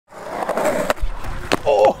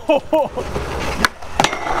Hey,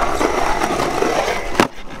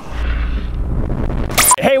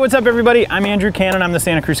 what's up everybody? I'm Andrew Cannon. I'm the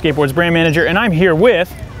Santa Cruz Skateboards brand manager, and I'm here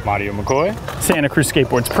with Maurio McCoy, Santa Cruz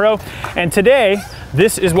Skateboards Pro. And today,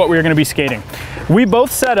 this is what we're gonna be skating. We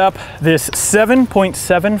both set up this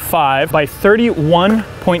 7.75 by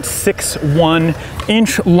 31.61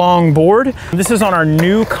 inch long board. This is on our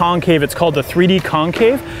new Concave. It's called the 3D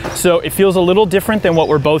Concave. So it feels a little different than what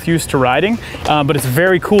we're both used to riding, but it's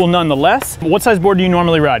very cool nonetheless. What size board do you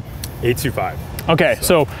normally ride? 825. Okay,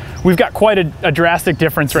 so we've got quite a drastic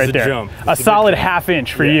difference right there. Jump. A solid half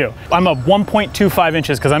inch for you. I'm up 1.25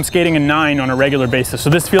 inches because I'm skating a 9 on a regular basis, so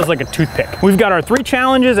this feels like a toothpick. We've got our 3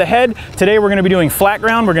 challenges ahead. Today we're gonna be doing flat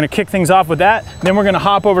ground. We're gonna kick things off with that. Then we're gonna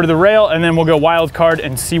hop over to the rail, and then we'll go wild card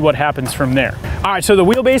and see what happens from there. All right, so the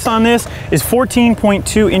wheelbase on this is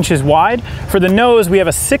 14.2 inches wide. For the nose, we have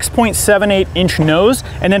a 6.78 inch nose,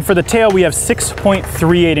 and then for the tail, we have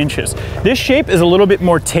 6.38 inches. This shape is a little bit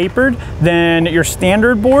more tapered than your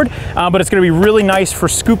standard board, but it's gonna be really nice for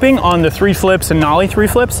scooping on the 3 flips and nollie 3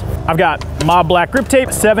 flips. I've got Mob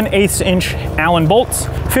Griptape, 7/8 inch Allen bolts,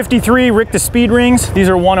 53 Ricta speed rings. These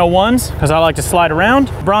are 101s because I like to slide around.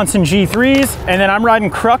 Bronson G3s, and then I'm riding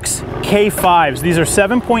Krux K5s. These are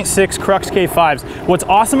 7.6 Krux K5s. What's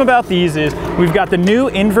awesome about these is we've got the new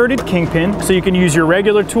inverted kingpin, so you can use your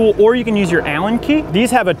regular tool or you can use your Allen key.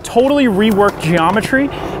 These have a totally reworked geometry,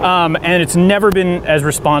 and it's never been as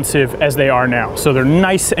responsive as they are now. So they're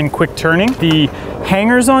nice and quick turning. The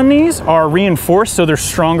hangers on these are reinforced, so they're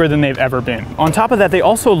stronger than they've ever been. On top of that, they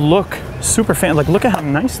also look super fan. Like, look at how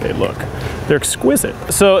nice they look. They're exquisite.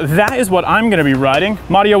 So that is what I'm gonna be riding.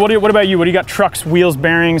 Maurio, what about you? What do you got? Trucks, wheels,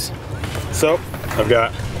 bearings? So I've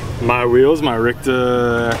got my wheels, my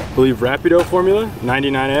Ricta, I believe Rapido formula,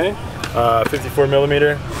 99A, 54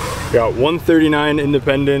 millimeter. Got 139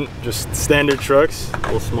 independent, just standard trucks. A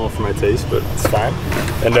little small for my taste, but it's fine.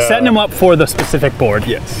 And setting them up for the specific board.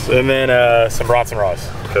 Yes, and then some Bronson RAWs,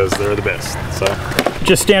 because they're the best. So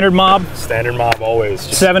just standard Mob? Standard Mob always.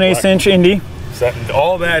 7/8 inch Indy.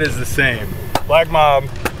 All that is the same. Black Mob,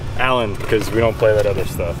 Allen, because we don't play that other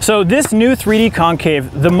stuff. So this new 3D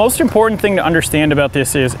Concave, the most important thing to understand about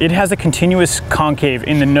this is it has a continuous concave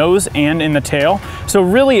in the nose and in the tail. So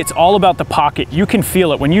really it's all about the pocket. You can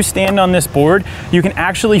feel it. When you stand on this board, you can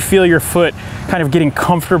actually feel your foot kind of getting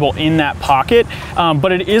comfortable in that pocket,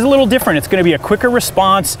 but it is a little different. It's gonna be a quicker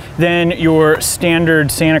response than your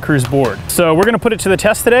standard Santa Cruz board. So we're gonna put it to the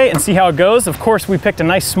test today and see how it goes. Of course, we picked a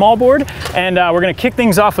nice small board, and we're gonna kick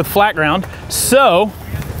things off with flat ground. So,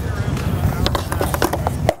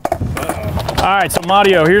 all right, so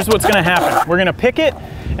Maurio, here's what's gonna happen. We're gonna pick it,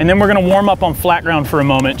 and then we're gonna warm up on flat ground for a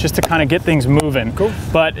moment, just to kind of get things moving. Cool.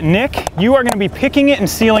 But Nick, you are gonna be picking it and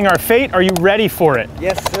sealing our fate. Are you ready for it?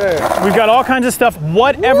 Yes, sir. We've got all kinds of stuff.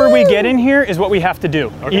 Whatever we get in here is what we have to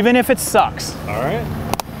do, even if it sucks. All right.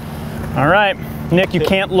 All right, Nick, you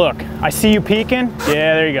can't look. I see you peeking.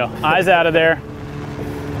 Yeah, there you go. Eyes out of there.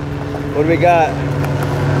 What do we got?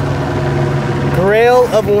 Grail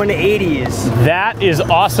of 180s. That is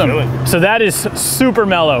awesome. Really? So that is super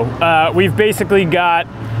mellow. We've basically got...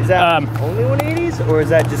 Is that only 180s, or is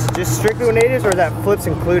that just strictly 180s, or is that flips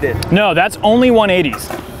included? No, that's only 180s,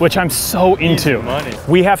 which I'm so into. Easy money.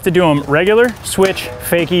 We have to do them regular, switch,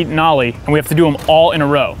 fakie, nollie, and we have to do them all in a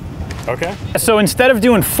row. Okay. So instead of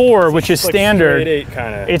doing 4, which is like standard, straight 8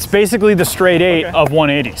 kind of. it's basically the straight 8 of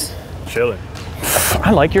 180s. Chilling. I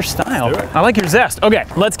like your style. Let's do it. I like your zest. Okay,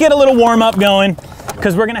 let's get a little warm up going,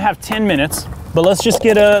 because we're gonna have 10 minutes, but let's just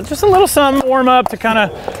get just a little something warm up to kind of,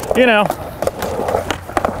 you know.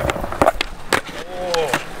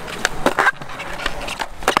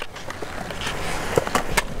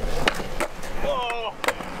 Whoa.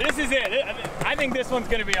 This is it. I think this one's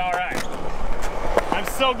gonna be all right. I'm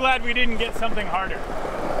so glad we didn't get something harder.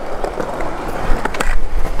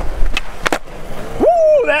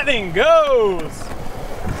 Woo, that thing goes.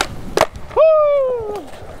 Woo.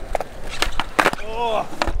 Oh.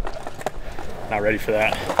 Not ready for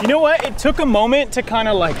that. You know what? It took a moment to kind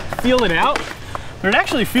of like feel it out, but it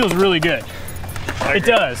actually feels really good. It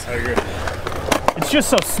does. I agree. It's just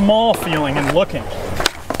so small feeling and looking.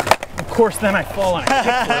 Of course, then I fall on a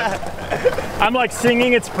kickflip. I'm like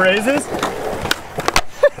singing its praises.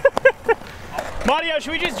 Maurio,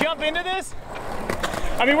 should we just jump into this?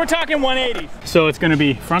 I mean, we're talking 180. So it's gonna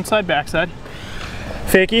be front side, back side,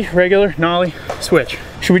 fakie, regular, nollie, switch.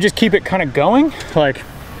 Should we just keep it kind of going? Like,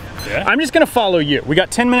 yeah. I'm just gonna follow you. We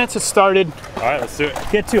got 10 minutes, it started. All right, let's do it.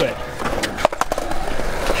 Get to it.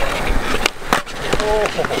 Oh.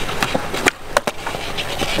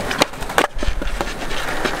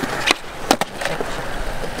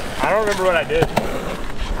 I don't remember what I did.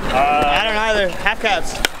 I don't either. Half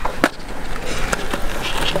cabs.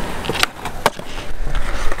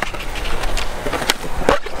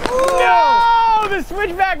 No! The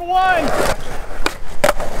switchback won!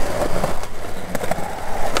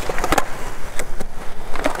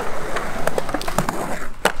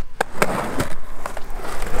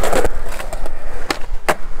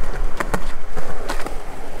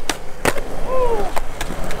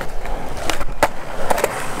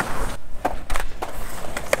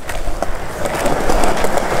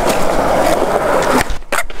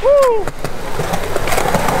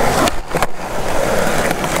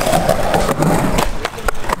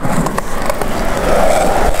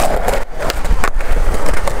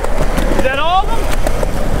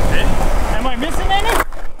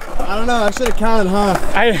 I should have counted, huh?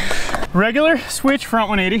 Regular switch front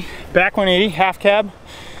 180, back 180, half cab,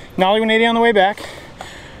 nollie 180 on the way back.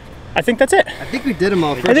 I think that's it. I think we did them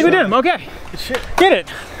all. I think we did them. Okay. Get it.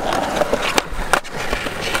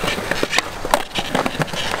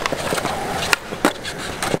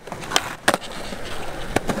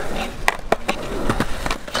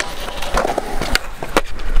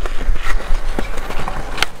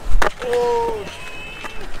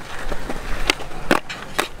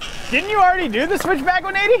 Didn't you already do the switchback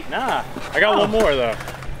 180? Nah, I got one more though.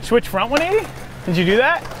 Switch front 180? Did you do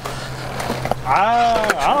that? I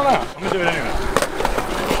don't know. I'm gonna do it anyway.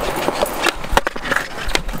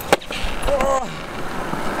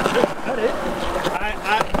 That it?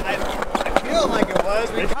 I feel like it was.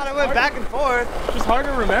 We kind of went back and forth. It's just hard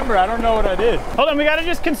to remember. I don't know what I did. Hold on, we gotta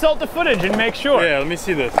just consult the footage and make sure. Yeah, let me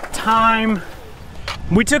see this. Time.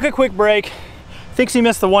 We took a quick break. Thinks he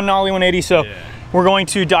missed the one nollie 180, so yeah. We're going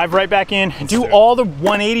to dive right back in, do all the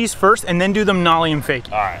 180s first, and then do them nollie and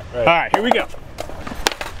fakie. All right, All right, here we go.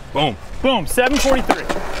 Boom. Boom, 743.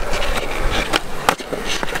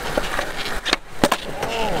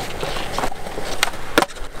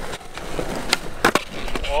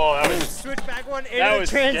 Oh, that was... Switchback 180 was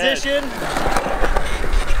transition.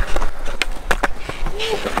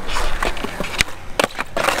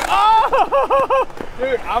 Oh!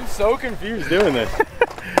 Dude, I'm so confused doing this.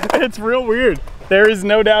 It's real weird. There is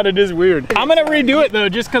no doubt it is weird. I'm gonna redo it though,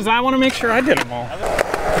 just because I want to make sure I did them all. Yeah.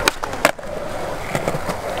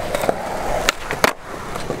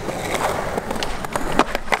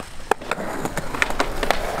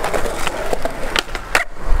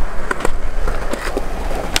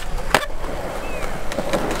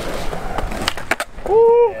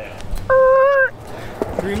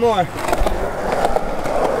 3 more.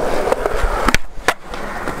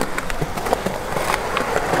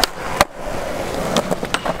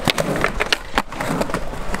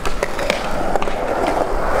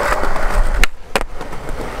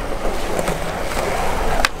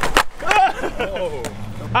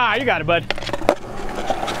 Ah, you got it, bud.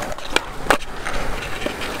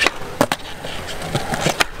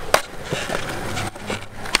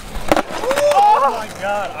 Oh my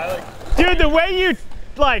God, Dude, the way you,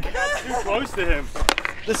 got too close to him.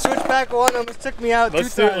 The switchback one almost took me out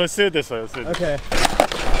Let's do it this way, Okay.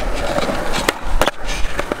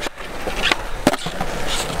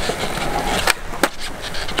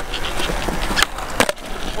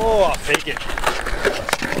 Oh, I'll fake it.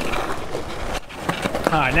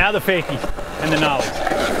 All right, now the fakie and the nollies.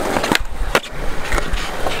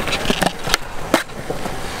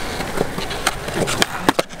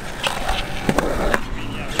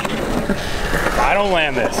 I don't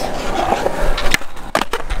land this.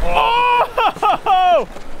 Oh!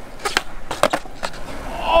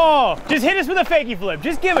 Oh! Just hit us with a fakie flip.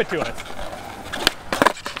 Just give it to us.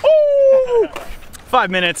 Ooh!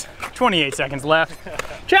 5 minutes, 28 seconds left.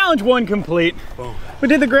 Challenge 1 complete. Boom. We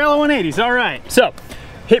did the Grail 180s. All right. So,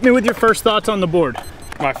 hit me with your first thoughts on the board.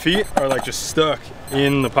 My feet are like just stuck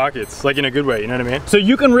in the pockets, like in a good way, you know what I mean? So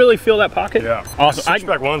you can really feel that pocket? Yeah. Awesome.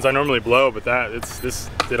 Switchback ones I normally blow, but this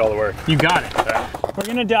did all the work. You got it. Yeah. We're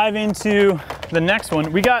gonna dive into the next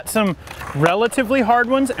one. We got some relatively hard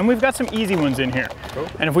ones and we've got some easy ones in here. Cool.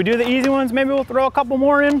 And if we do the easy ones, maybe we'll throw a couple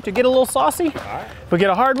more in to get a little saucy. All right. If we get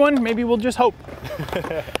a hard one, maybe we'll just hope.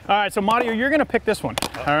 All right, so Maurio, you're gonna pick this one,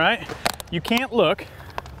 all right? You can't look.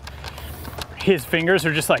 His fingers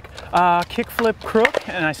are just like, kickflip crook,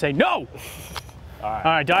 and I say, no! All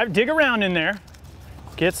right, dig around in there.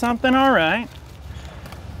 Get something all right.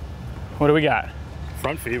 What do we got?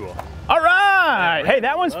 Front feeble. All right! Yeah, hey,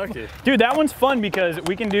 that one's, dude, that one's fun because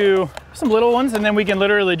we can do some little ones and then we can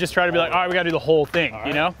literally just try to be like, all right, we gotta do the whole thing,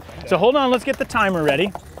 you know? Okay. So hold on, let's get the timer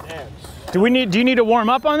ready. Do you need to warm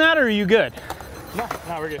up on that or are you good? No,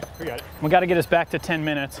 we're good, we got it. We gotta get us back to 10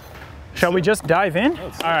 minutes. Shall we just dive in? All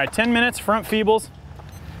right, 10 minutes, front feebles.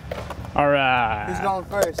 All right. Who's going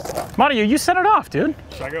first? Mario, you set it off, dude.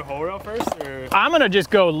 Should I go whole rail first, or? I'm gonna just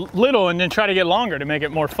go little and then try to get longer to make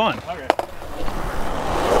it more fun. Okay.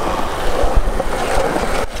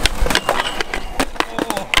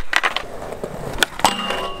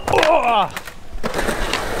 Oh.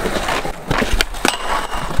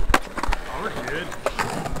 Oh, we're good.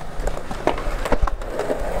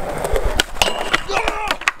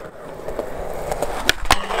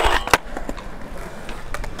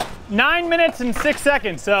 9 minutes and 6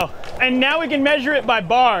 seconds, so. And now we can measure it by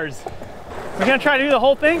bars. We're gonna try to do the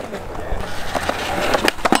whole thing?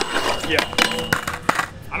 Yeah.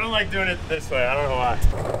 I don't like doing it this way, I don't know why.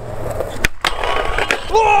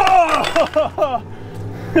 Whoa!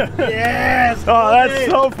 Yes! Oh, that's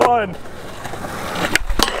so fun.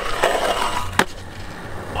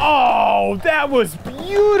 Oh, that was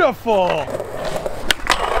beautiful.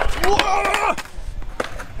 Whoa!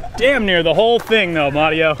 Damn near the whole thing though,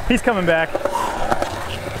 Mario. He's coming back.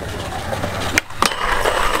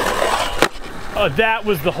 Oh, that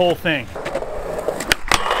was the whole thing.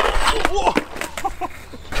 Whoa.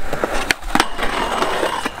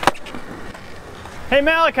 Hey,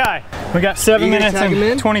 Malachi. We got 7 minutes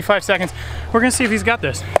and 25 seconds. We're gonna see if he's got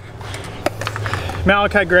this.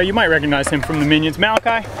 Malachi Gray, you might recognize him from the Minions.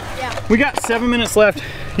 Malachi? Yeah. We got 7 minutes left.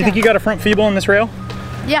 You think you got a front feeble on this rail?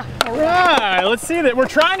 Yeah. All right, let's see that. We're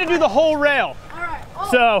trying to do the whole rail. All right. Oh.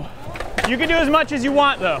 So, you can do as much as you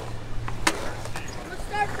want though. Let's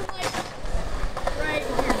start from like right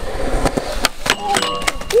here.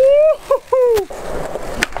 Woo-hoo-hoo.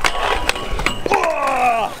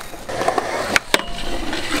 Oh.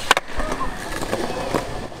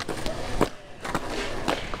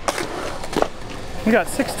 We got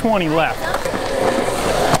 6:20 left.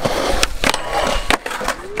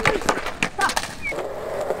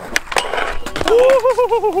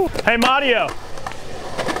 Woo. Hey Mario,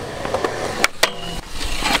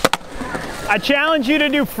 I challenge you to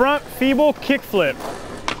do front feeble kickflip.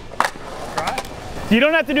 Try? You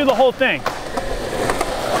don't have to do the whole thing.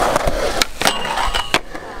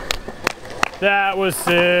 That was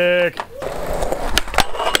sick.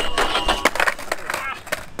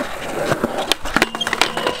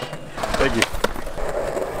 Thank you.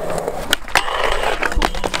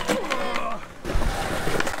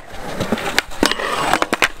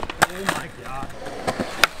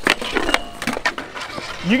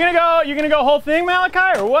 You gonna go whole thing,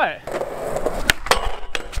 Malachi, or what?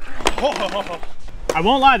 I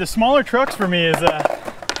won't lie, the smaller trucks for me is a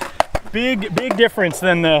big difference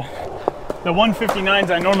than the 159s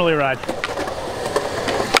I normally ride.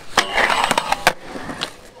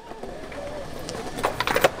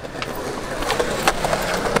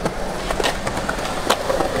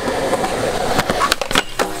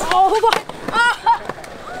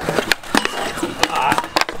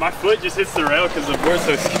 My foot just hits the rail because the board's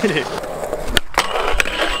so skinny.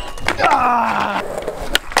 Ah!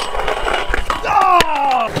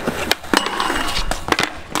 Oh!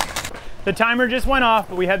 The timer just went off,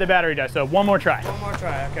 but we had the battery die, so one more try. One more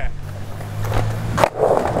try, okay.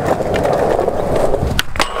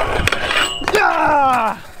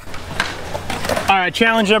 Ah! All right,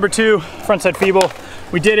 challenge number 2, frontside feeble.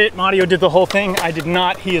 We did it, Mario did the whole thing. I did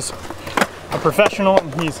not. He is a professional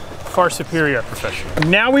and he's far superior professional.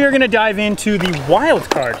 Now we are gonna dive into the wild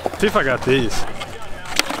card. See if I got these.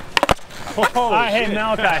 All right, hey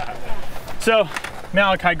Malachi. So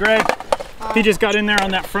Malachi Gray, he just got in there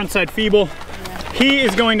on that frontside feeble. He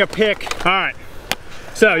is going to pick, all right.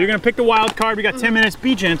 So you're gonna pick the wild card. We got 10 minutes.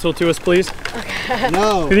 Be gentle to us, please. Okay.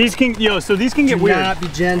 No. These can, so these can get Do weird. not be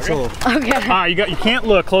gentle. Okay. All right, you can't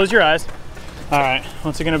look. Close your eyes. All right,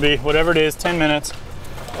 what's it gonna be? Whatever it is, 10 minutes.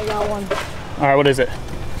 I got one. All right, what is it?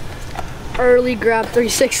 Early grab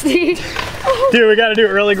 360. Dude, we gotta do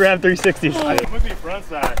early grab 360s. It would be front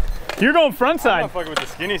side. You're going front I'm side. not fucking with the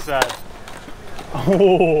skinny side.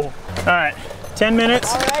 Oh. All right, 10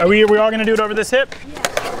 minutes. Are we all gonna do it over this hip? Yeah.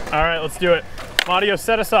 All right, let's do it. Mario,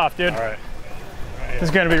 set us off, dude. All right. This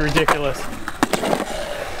is gonna be ridiculous.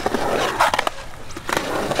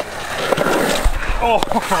 Oh.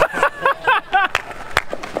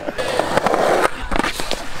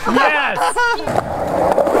 Yes!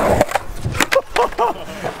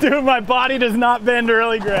 Dude, my body does not bend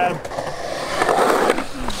early grab.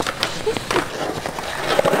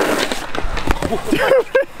 Dude,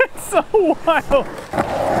 it's so wild.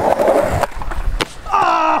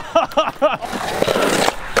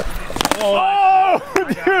 Oh,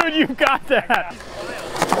 dude, you got that.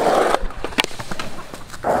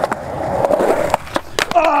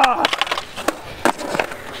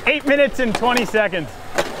 8 minutes and 20 seconds.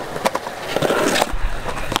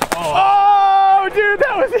 Oh, dude,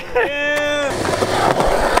 that was it. Yeah.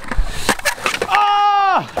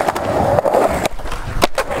 Oh!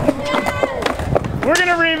 We're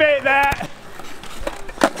gonna remake that.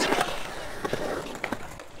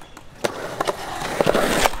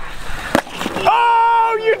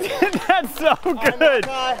 Oh, you did that so good.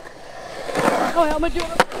 Oh, how am I doing?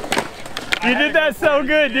 You did that so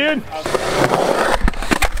good, dude.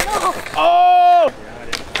 Oh!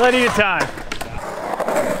 Plenty of time.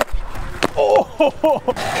 Oh!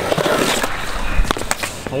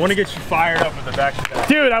 I want to get you fired up with the back-to-back.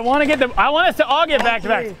 Dude, I want us to all get back to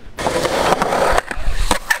back.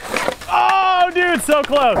 Oh, dude, so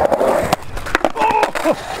close.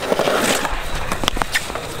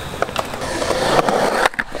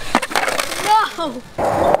 Oh!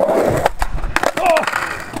 No!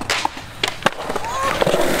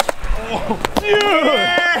 Dude!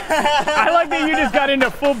 I like that you just got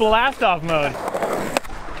into full blast off mode.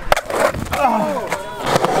 Oh.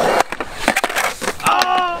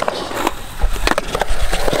 Oh.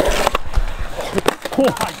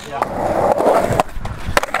 Oh my God.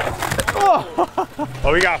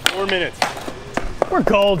 Oh, we got 4 minutes. We're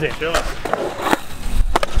golden. Chill.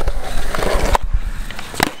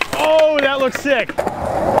 Oh, that looks sick.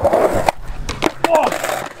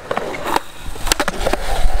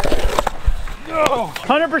 Oh.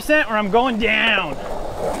 100% or I'm going down.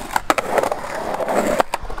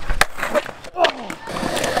 Oh.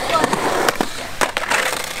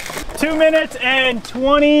 2 minutes and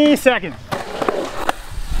 20 seconds.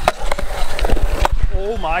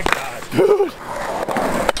 Oh my God. Dude.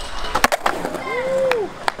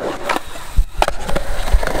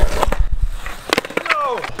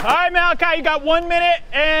 All right, Malachi, you got 1 minute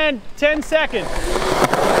and 10 seconds.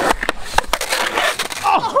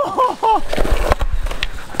 Oh.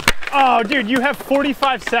 Oh, dude, you have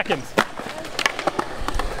 45 seconds.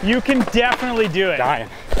 You can definitely do it. Dying.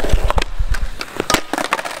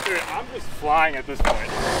 Dude, I'm just flying at this point.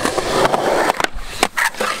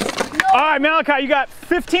 All right, Malachi, you got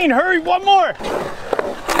 15. Hurry, one more.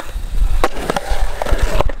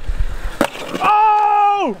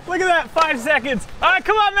 Oh, look at that, 5 seconds. All right,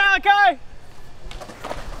 come on, Malachi.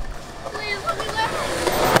 Please let me live.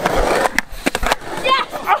 Yes!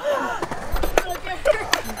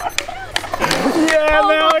 Yeah,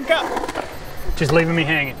 Malachi. Just leaving me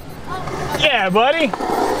hanging. Yeah, buddy.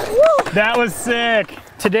 Woo. That was sick.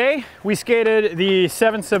 Today, we skated the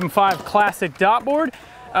 775 Classic Dot board.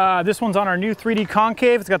 This one's on our new 3D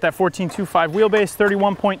Concave. It's got that 14.25 wheelbase,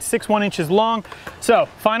 31.61 inches long. So,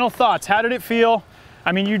 final thoughts. How did it feel?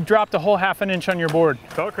 I mean, you dropped a whole half an inch on your board.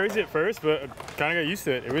 Felt crazy at first, but I kind of got used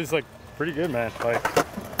to it. It was like pretty good, man. Like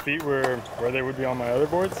feet were where they would be on my other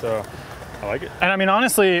board, so I like it. And I mean,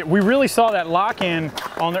 honestly, we really saw that lock-in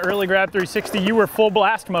on the early grab 360. You were full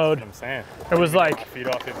blast mode. That's what I'm saying. It was like, feet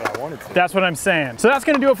off if I wanted to. that's what I'm saying. So that's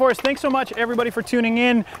gonna do it for us. Thanks so much, everybody, for tuning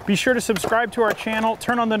in. Be sure to subscribe to our channel,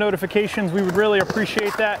 turn on the notifications. We would really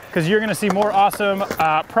appreciate that because you're gonna see more awesome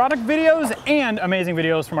product videos and amazing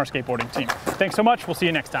videos from our skateboarding team. Thanks so much. We'll see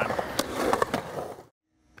you next time.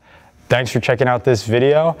 Thanks for checking out this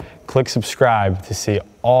video. Click subscribe to see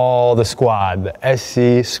all the squad, the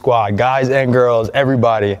SC squad, guys and girls,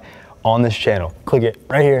 everybody on this channel. Click it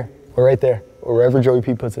right here or right there or wherever Joey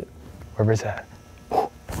P puts it, wherever it's at.